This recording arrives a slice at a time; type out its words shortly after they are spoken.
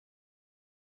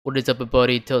What is up,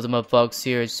 everybody? Tales of Fox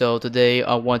here. So today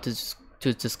I want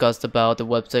to discuss about the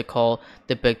website called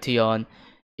the Brighteon.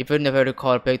 If you've never heard of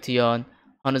called Brighteon,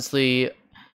 honestly,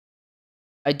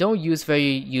 I don't use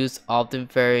very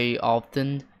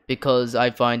often because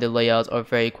I find the layouts are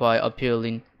very quite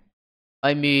appealing.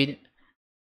 I mean,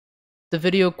 the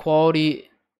video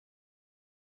quality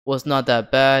was not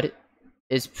that bad.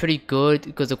 It's pretty good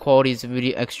because the quality is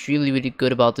really really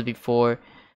good about it before.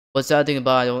 But sad thing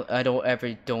about I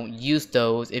don't use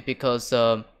those is because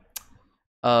um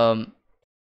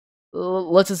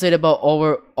let's just say about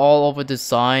all over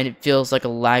design, it feels like a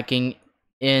lacking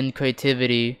in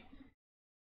creativity.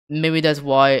 Maybe that's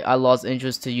why I lost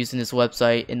interest to using this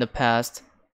website in the past.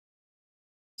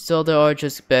 So there are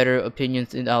just better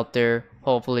opinions out there,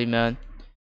 hopefully, man.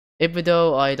 Even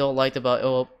though I don't like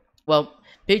about well,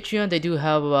 Patreon, they do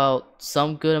have about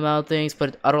some good amount of things,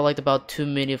 but I don't like about too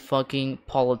many fucking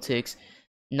politics.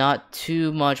 Not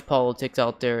too much politics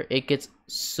out there. It gets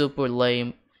super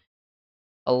lame,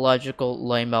 illogical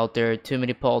lame out there. Too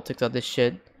many politics on this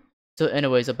shit. So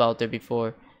anyways, about there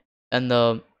before. And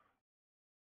I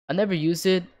never used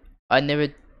it. I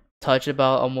never touched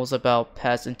about almost about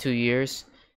past in 2 years.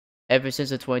 Ever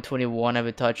since the 2021 I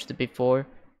haven't touched it before.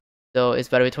 So it's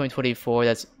better 2024,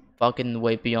 that's fucking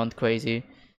way beyond crazy.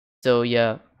 So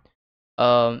yeah.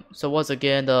 So once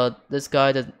again, this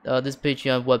guy that this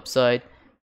Patreon website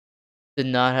did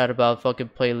not have about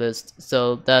fucking playlist.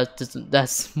 So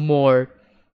that's more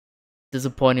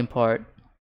disappointing part.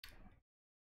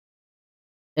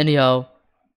 Anyhow,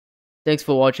 thanks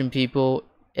for watching, people,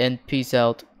 and peace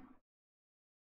out.